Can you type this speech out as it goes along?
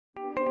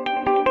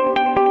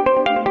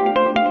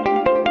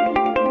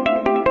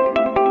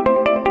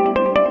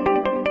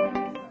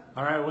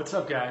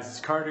What's up, guys? It's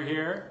Carter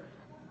here.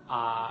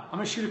 I'm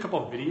going to shoot a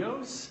couple of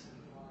videos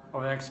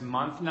over the next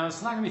month. Now,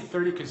 it's not going to be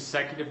 30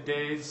 consecutive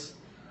days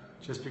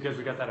just because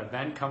we got that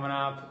event coming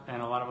up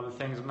and a lot of other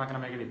things. I'm not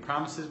going to make any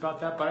promises about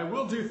that, but I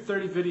will do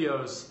 30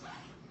 videos,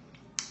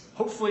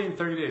 hopefully in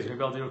 30 days.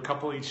 Maybe I'll do a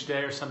couple each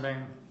day or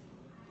something.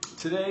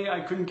 Today,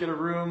 I couldn't get a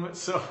room,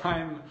 so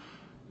I'm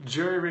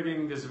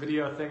jury-rigging this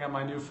video thing on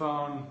my new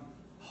phone.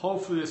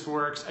 Hopefully this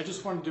works. I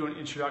just want to do an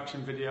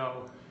introduction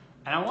video.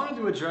 And I wanted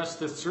to address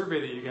the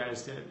survey that you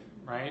guys did,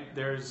 right?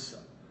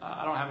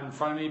 I don't have it in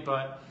front of me,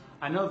 but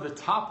I know the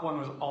top one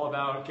was all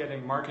about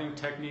getting marketing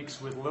techniques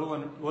with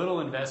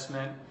little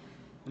investment.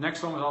 The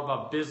next one was all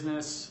about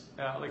business,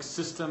 like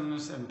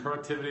systems and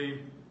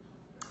productivity,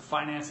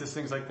 finances,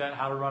 things like that,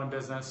 how to run a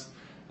business.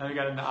 Then we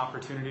got into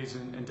opportunities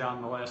and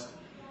down the list.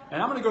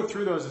 And I'm going to go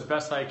through those as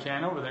best I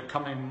can over the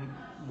coming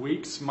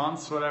weeks,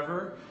 months,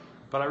 whatever.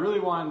 But I really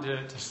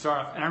wanted to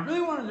start off, and I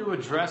really wanted to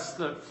address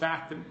the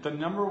fact that the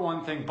number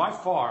one thing by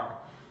far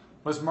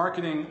was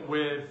marketing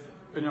with,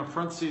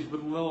 parentheses,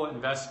 with little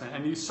investment.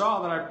 And you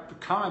saw that I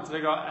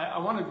commented, I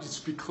want to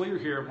just be clear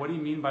here, what do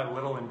you mean by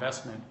little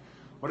investment?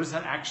 What does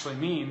that actually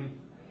mean?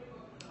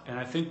 And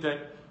I think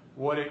that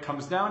what it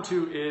comes down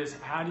to is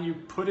how do you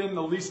put in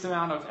the least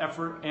amount of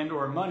effort and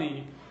or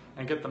money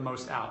and get the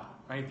most out,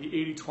 right? The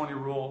 80-20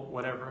 rule,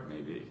 whatever it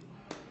may be.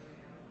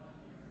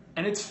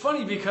 And it's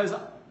funny because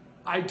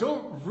I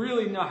don't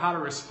really know how to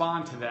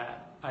respond to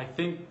that. I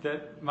think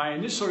that my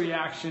initial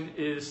reaction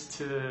is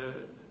to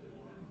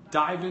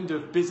dive into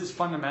business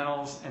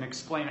fundamentals and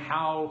explain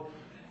how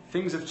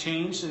things have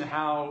changed and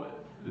how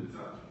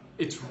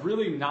it's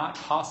really not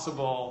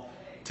possible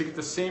to get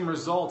the same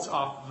results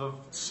off of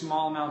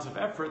small amounts of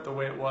effort the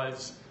way it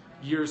was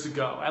years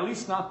ago. At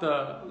least not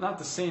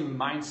the same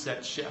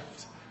mindset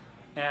shift.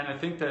 And I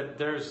think that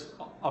there's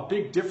a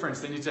big difference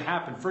that needs to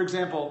happen. For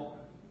example,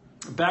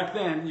 back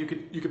then, you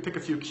could pick a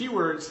few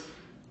keywords,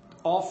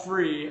 all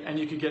free, and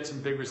you could get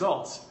some big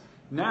results.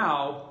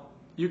 Now,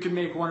 you can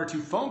make 1 or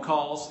 2 phone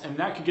calls, and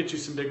that could get you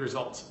some big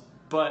results.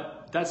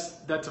 But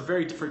that's a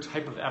very different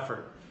type of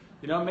effort.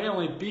 It may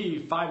only be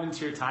 5 minutes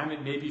of your time,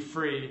 it may be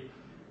free,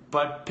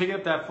 but picking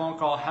up that phone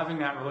call, having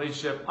that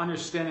relationship,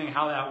 understanding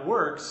how that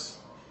works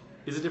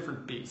is a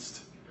different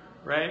beast,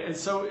 right? And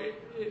so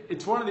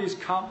it's one of these,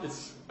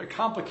 it's a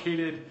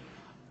complicated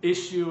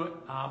issue,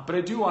 but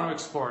I do want to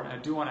explore it. I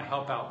do want to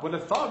help out. What I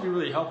thought would be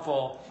really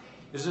helpful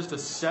is just to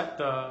set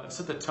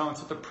the tone,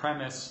 set the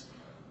premise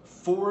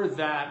for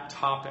that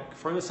topic,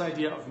 for this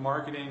idea of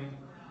marketing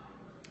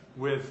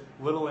with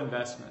little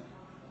investment.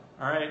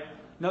 All right.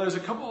 Now, there's a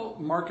couple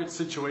market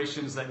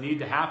situations that need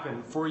to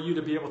happen for you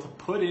to be able to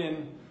put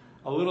in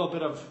a little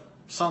bit of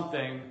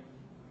something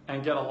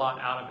and get a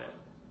lot out of it.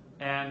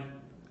 And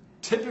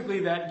typically,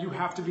 that you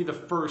have to be the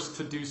first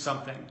to do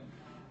something.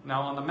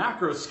 Now, on the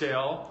macro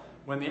scale,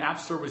 when the App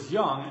Store was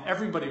young,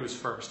 everybody was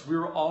first. We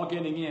were all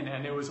getting in,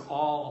 and it was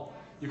all,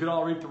 you could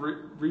all reap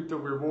the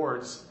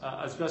rewards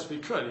as best we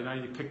could.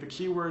 You pick the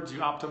keywords, you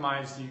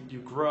optimize, you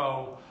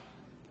grow.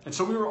 And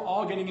so we were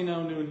all getting into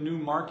a new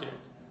market.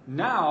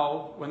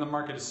 Now, when the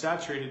market is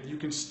saturated, you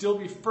can still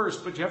be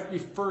first, but you have to be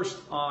first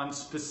on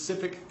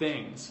specific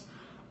things,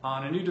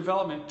 on a new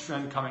development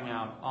trend coming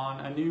out,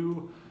 on a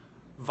new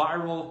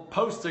viral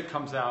post that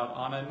comes out,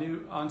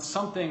 on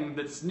something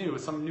that's new,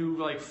 some new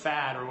like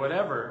fad or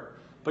whatever.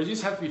 But you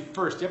just have to be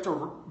first. You have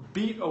to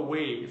beat a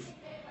wave.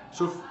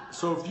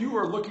 So if you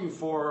are looking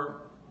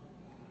for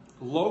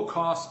low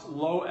cost,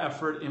 low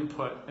effort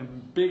input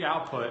and big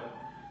output,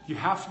 you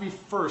have to be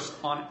first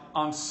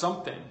on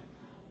something.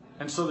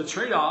 And so the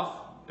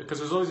trade-off, because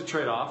there's always a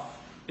trade-off,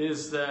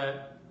 is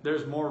that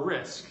there's more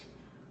risk,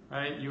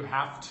 right? You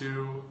have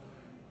to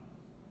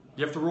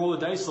roll the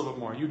dice a little bit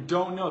more. You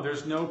don't know.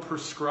 There's no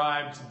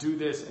prescribed do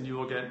this and you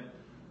will get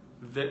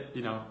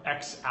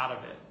X out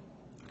of it.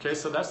 Okay,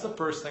 so that's the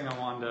first thing I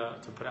wanted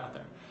to put out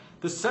there.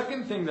 The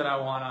second thing that I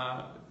want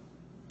to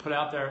put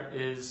out there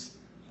is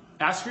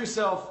ask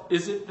yourself,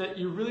 is it that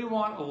you really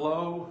want a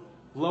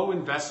low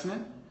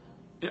investment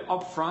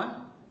up front?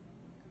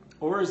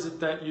 Or is it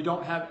that you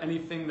don't have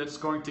anything that's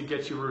going to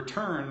get you a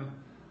return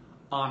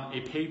on a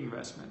paid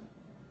investment?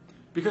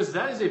 Because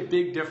that is a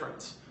big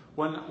difference.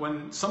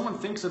 When someone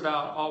thinks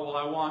about,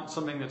 I want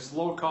something that's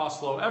low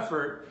cost, low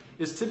effort,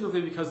 it's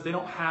typically because they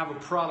don't have a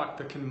product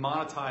that can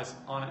monetize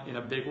on it in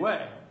a big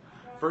way.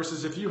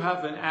 Versus if you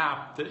have an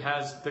app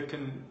that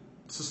can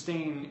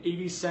sustain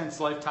 80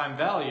 cents lifetime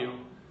value,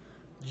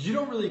 you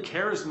don't really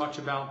care as much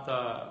about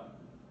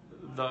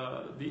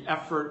the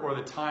effort or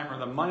the time or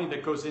the money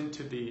that goes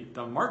into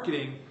the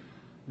marketing,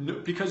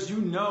 because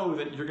you know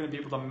that you're going to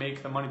be able to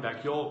make the money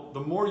back.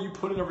 The more you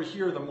put it over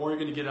here, the more you're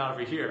going to get out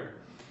over here.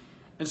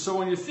 And so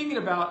when you're thinking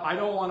about, I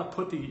don't want to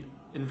put the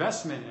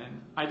investment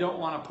in, I don't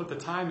want to put the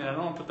time in, I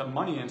don't want to put the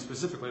money in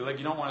specifically, like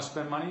you don't want to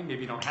spend money,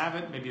 maybe you don't have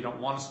it, maybe you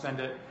don't want to spend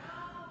it.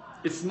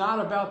 It's not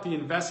about the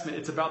investment,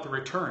 it's about the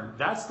return.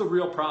 That's the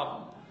real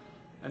problem.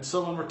 And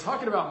so when we're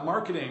talking about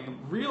marketing,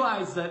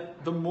 realize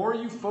that the more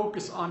you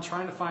focus on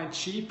trying to find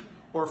cheap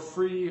or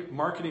free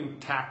marketing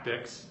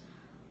tactics,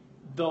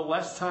 the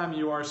less time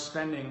you are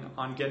spending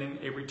on getting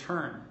a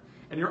return.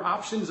 And your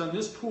options on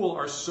this pool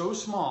are so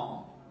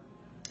small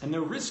and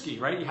they're risky,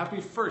 right? You have to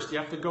be first. You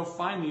have to go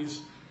find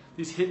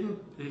these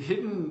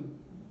hidden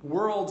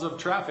worlds of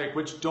traffic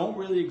which don't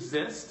really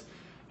exist,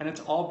 and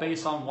it's all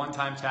based on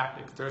one-time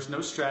tactics. There's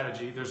no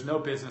strategy, there's no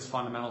business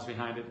fundamentals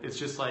behind it. It's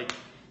just like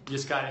you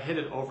just got to hit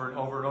it over and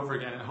over and over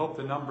again and hope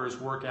the numbers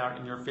work out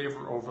in your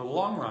favor over the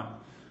long run,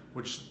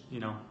 which, you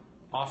know,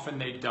 often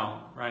they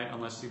don't, right?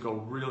 Unless you go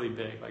really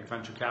big, like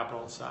venture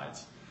capital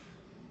sides.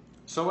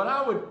 So what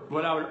I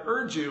would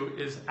urge you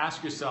is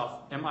ask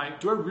yourself,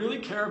 do I really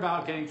care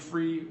about getting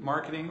free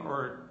marketing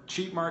or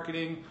cheap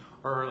marketing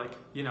or, like,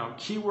 you know,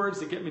 keywords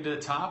that get me to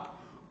the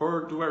top?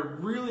 Or do I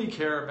really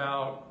care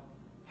about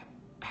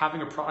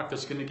having a product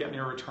that's going to get me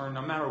a return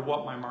no matter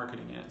what my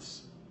marketing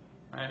is?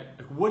 Right?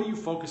 Like, what are you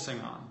focusing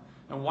on?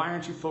 And why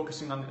aren't you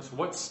focusing on this?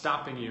 What's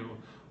stopping you?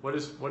 What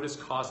is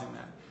causing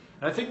that?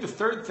 And I think the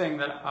third thing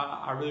that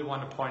I really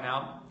want to point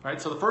out, right?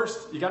 So the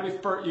first, you got to be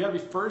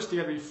first. You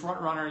got to be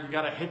front runner. You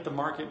got to hit the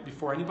market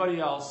before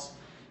anybody else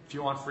if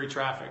you want free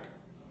traffic.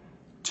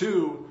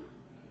 2,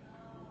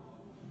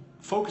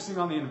 focusing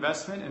on the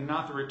investment and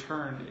not the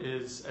return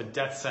is a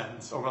death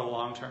sentence over the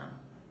long term.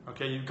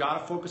 Okay, you've got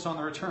to focus on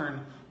the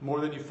return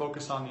more than you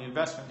focus on the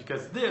investment,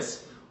 because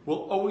this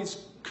will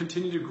always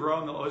continue to grow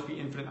and there'll always be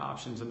infinite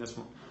options in this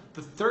one.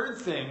 The third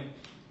thing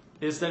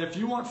is that if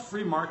you want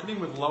free marketing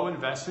with low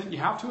investment, you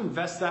have to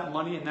invest that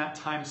money and that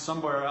time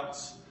somewhere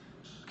else.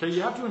 Okay,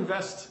 you have to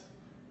invest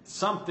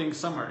something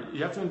somewhere.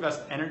 You have to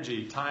invest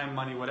energy, time,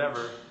 money,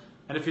 whatever.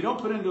 And if you don't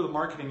put it into the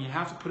marketing, you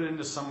have to put it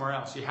into somewhere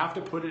else. You have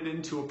to put it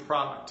into a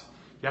product.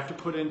 You have to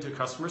put it into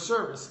customer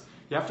service.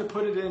 You have to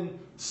put it in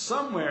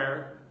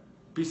somewhere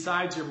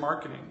besides your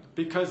marketing,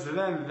 because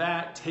then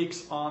that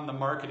takes on the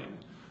marketing.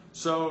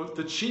 So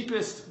the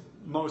cheapest,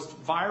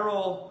 most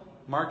viral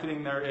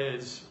marketing there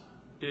is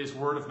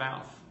word of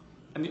mouth.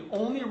 And the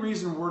only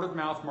reason word of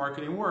mouth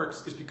marketing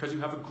works is because you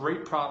have a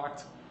great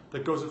product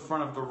that goes in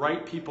front of the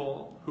right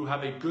people who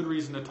have a good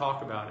reason to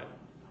talk about it.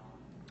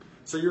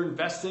 So you're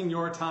investing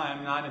your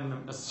time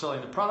not necessarily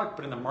in the product,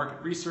 but in the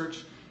market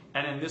research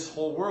and in this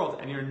whole world,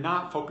 and you're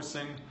not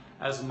focusing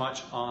as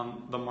much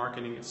on the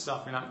marketing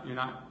itself. You're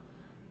not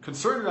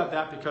concerned about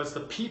that because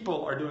the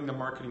people are doing the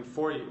marketing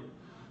for you.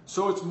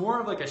 So it's more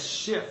of like a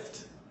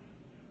shift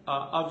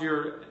of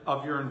your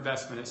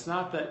investment. It's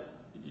not that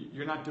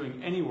you're not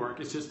doing any work,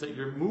 it's just that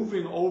you're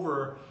moving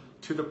over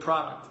to the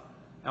product.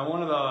 And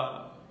one of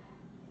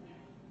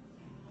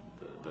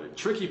the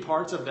tricky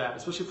parts of that,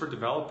 especially for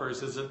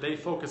developers, is that they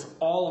focus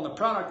all on the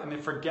product and they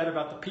forget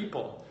about the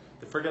people.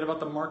 They forget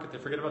about the market, they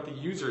forget about the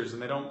users,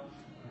 and they don't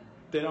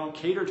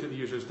cater to the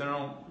users. They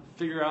don't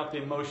figure out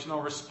the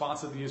emotional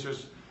response of the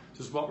users, which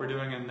is what we're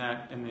doing in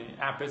the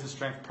App Business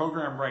Strength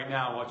program right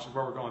now, which is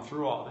where we're going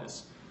through all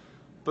this.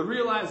 But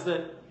realize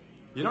that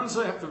you don't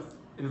necessarily have to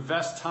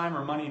invest time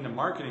or money into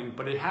marketing,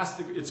 but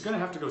it's going to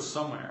have to go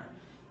somewhere.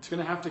 It's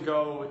going to have to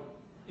go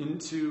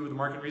into the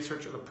market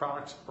research or the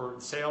product or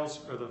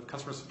sales or the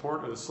customer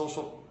support or the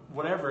social,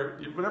 whatever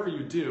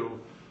you do.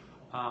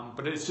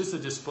 But it's just a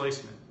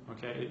displacement.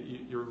 Okay,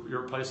 you're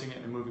replacing it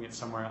and moving it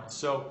somewhere else.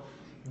 So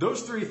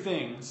those 3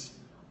 things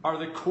are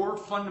the core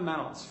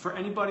fundamentals for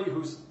anybody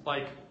who's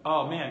like,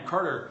 oh man,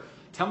 Carter,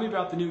 tell me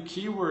about the new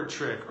keyword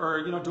trick.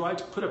 Or, do I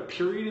put a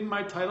period in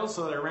my title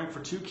so that I rank for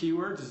 2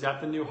 keywords? Is that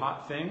the new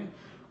hot thing?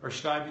 Or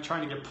should I be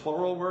trying to get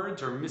plural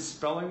words or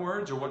misspelling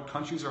words, or what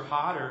countries are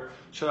hot, or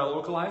should I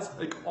localize?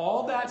 Like,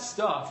 all that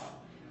stuff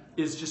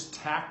is just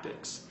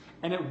tactics,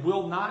 and it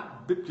will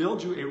not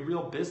build you a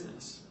real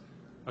business.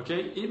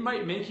 Okay, it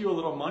might make you a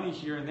little money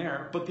here and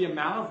there, but the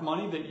amount of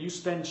money that you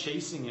spend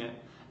chasing it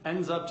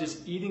ends up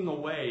just eating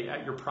away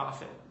at your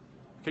profit.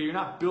 Okay, you're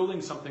not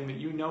building something that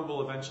you know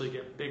will eventually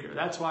get bigger.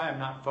 That's why I'm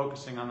not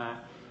focusing on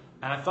that.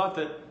 And I thought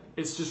that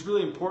it's just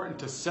really important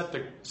to set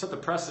the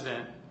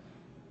precedent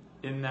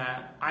in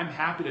that I'm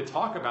happy to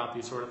talk about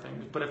these sort of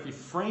things, but if you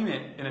frame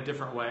it in a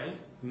different way,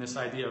 in this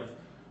idea of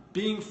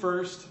being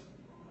first,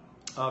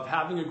 of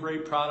having a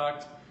great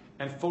product,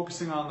 and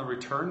focusing on the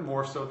return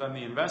more so than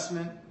the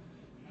investment,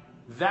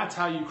 that's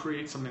how you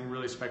create something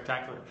really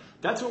spectacular.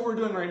 That's what we're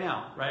doing right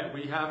now, right?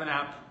 We have an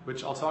app,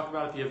 which I'll talk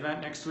about at the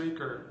event next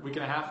week, or week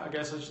and a half, I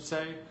guess I should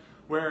say,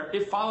 where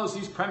it follows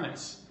these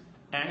premise,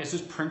 and it's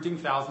just printing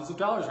thousands of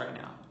dollars right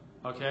now,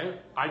 okay?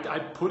 I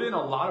put in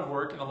a lot of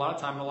work and a lot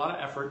of time and a lot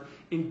of effort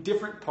in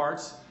different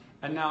parts,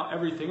 and now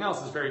everything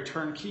else is very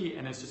turnkey,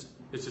 and it's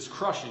just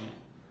crushing it.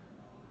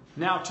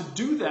 Now, to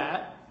do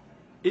that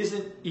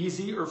isn't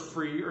easy or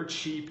free or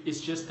cheap.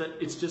 It's just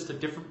a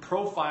different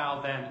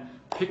profile than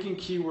picking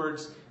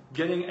keywords,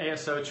 getting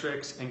ASO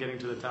tricks, and getting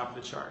to the top of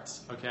the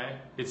charts, okay?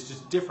 It's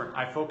just different.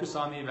 I focus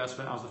on the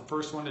investment. I was the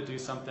first one to do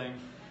something,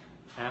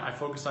 and I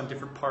focus on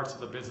different parts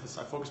of the business.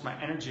 I focus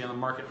my energy on the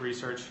market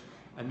research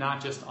and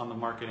not just on the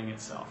marketing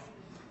itself,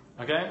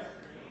 okay?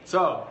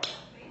 So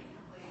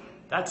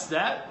that's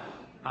that.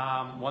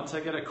 Once I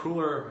get a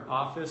cooler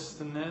office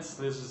than this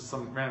is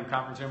some random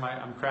conference room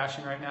I'm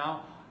crashing right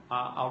now.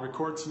 I'll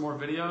record some more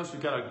videos.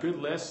 We've got a good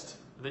list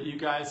that you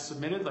guys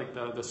submitted, like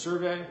the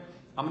survey.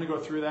 I'm going to go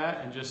through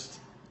that and just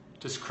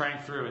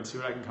crank through and see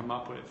what I can come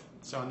up with.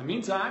 So in the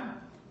meantime,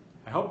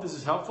 I hope this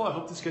is helpful. I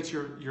hope this gets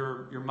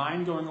your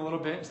mind going a little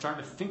bit and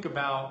starting to think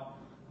about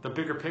the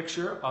bigger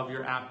picture of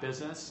your app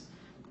business.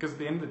 Because at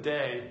the end of the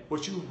day,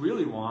 what you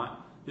really want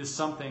is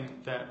something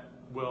that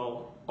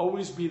will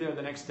always be there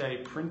the next day,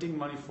 printing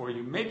money for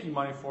you, making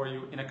money for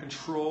you in a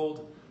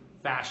controlled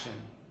fashion.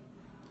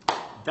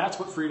 That's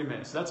what freedom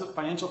is. That's what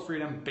financial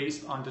freedom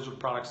based on digital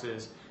products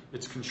is.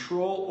 It's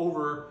control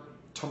over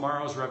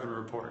tomorrow's revenue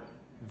report.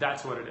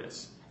 That's what it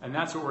is. And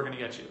that's what we're going to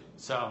get you.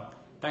 So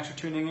thanks for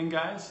tuning in,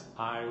 guys.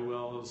 I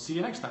will see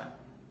you next time.